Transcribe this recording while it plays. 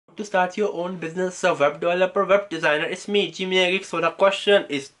to start your own business as a web developer, web designer. It's me, Geek. So the question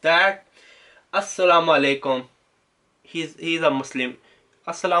is that Assalamu'Alaikum. He's a Muslim.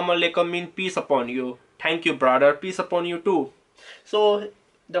 Assalamu'Alaikum means peace upon you. Thank you, brother. Peace upon you too. So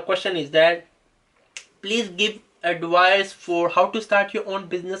the question is that please give advice for how to start your own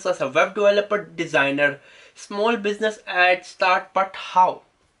business as a web developer, designer, small business at start, but how?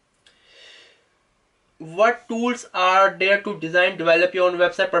 What tools are there to design, develop your own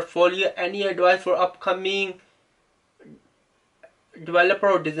website portfolio? Any advice for upcoming developer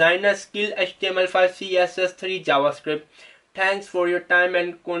or designer? Skill HTML5, CSS3, JavaScript. Thanks for your time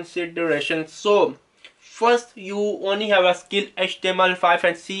and consideration. So first, you only have a skill HTML5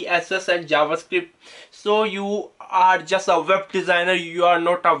 and CSS and JavaScript. So you are just a web designer, you are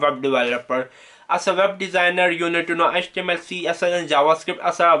not a web developer. As a web designer, you need to know HTML, CSS and JavaScript.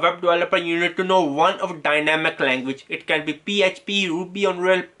 As a web developer, you need to know one of dynamic language. It can be PHP, Ruby on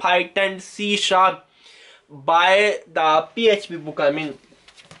Rails, Python, C#. Buy the PHP book,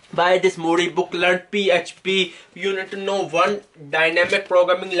 buy this Mori book, learn PHP. You need to know one dynamic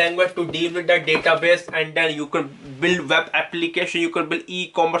programming language to deal with the database, and then you can build web application, you can build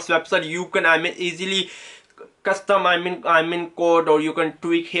e-commerce website, you can easily custom code, or you can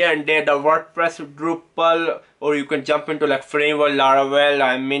tweak here and there the WordPress, Drupal, or you can jump into like framework,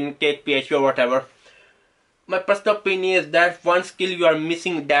 Laravel, Cake, PHP or whatever. My personal opinion is that one skill you are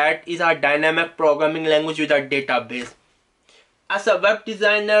missing, that is a dynamic programming language with a database. As a web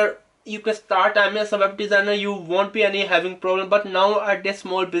designer, you can start, as a web designer you won't be having problem, but now at this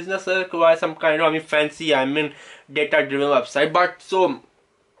small businesses require some kind of fancy data driven website. But so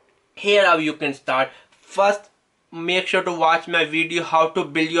here how you can start. First, make sure to watch my video how to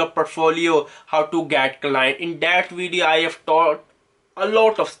build your portfolio, how to get client. In that video I have taught a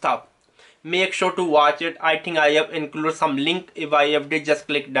lot of stuff. Make sure to watch it. I think I have included some link. If I have did, just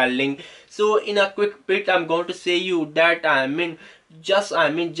click that link. So in a quick bit I'm going to say you that just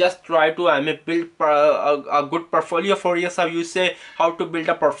try to build a good portfolio for yourself. You say how to build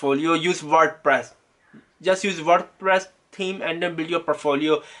a portfolio, use WordPress. Just use WordPress theme and then build your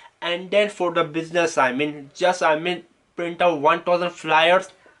portfolio. And then for the business, print out 1000 flyers.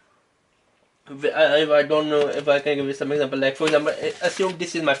 If I don't know if I can give you some example, like for example, assume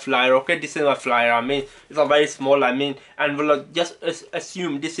this is my flyer. Okay, this is my flyer. It's a very small. And we'll just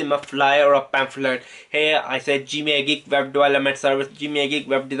assume this is my flyer or a pamphlet. Here I said Geek web development service, Geek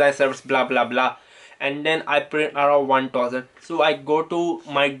web design service, blah blah blah. And then I print around 1000. So I go to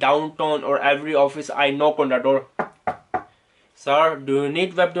my downtown or every office. I knock on the door. Sir, do you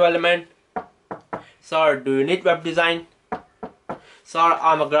need web development? Sir, do you need web design? Sir,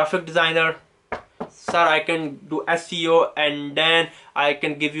 I'm a graphic designer. Sir, I can do SEO, and then I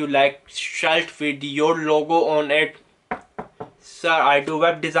can give you like shelf with your logo on it. Sir, I do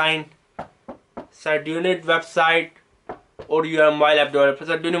web design. Sir, do you need website? Or you are a mobile app developer?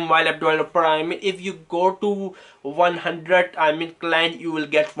 Sir, do you need mobile app developer? If you go to 100 client, you will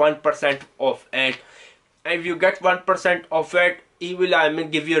get 1% of it. If you get 1% of it, he will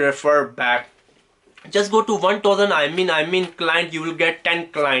give you a refer back. Just go to 1000 client, you will get 10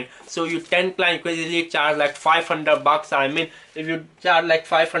 client. So you 10 client, you can easily charge like 500 bucks. If you charge like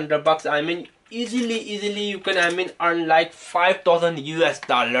 500 bucks, easily you can earn like 5000 US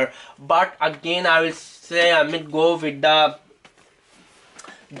dollar. But again I will say go with the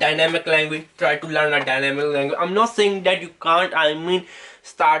dynamic language. Try to learn a dynamic language. I'm not saying that you can't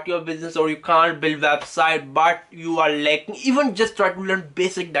start your business or you can't build website, but you are lacking. Even just try to learn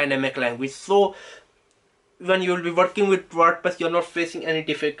basic dynamic language, so when you will be working with WordPress you're not facing any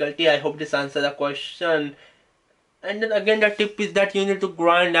difficulty. I hope this answers the question. And then again the tip is that you need to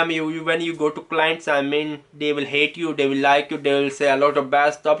grind. When you go to clients, they will hate you, they will like you, they will say a lot of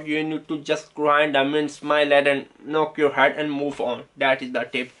bad stuff. You need to just grind, smile at and knock your head and move on. That is the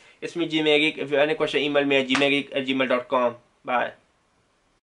tip. It's me, Geek. If you have any question, email me at gmail@gmail.com. Bye.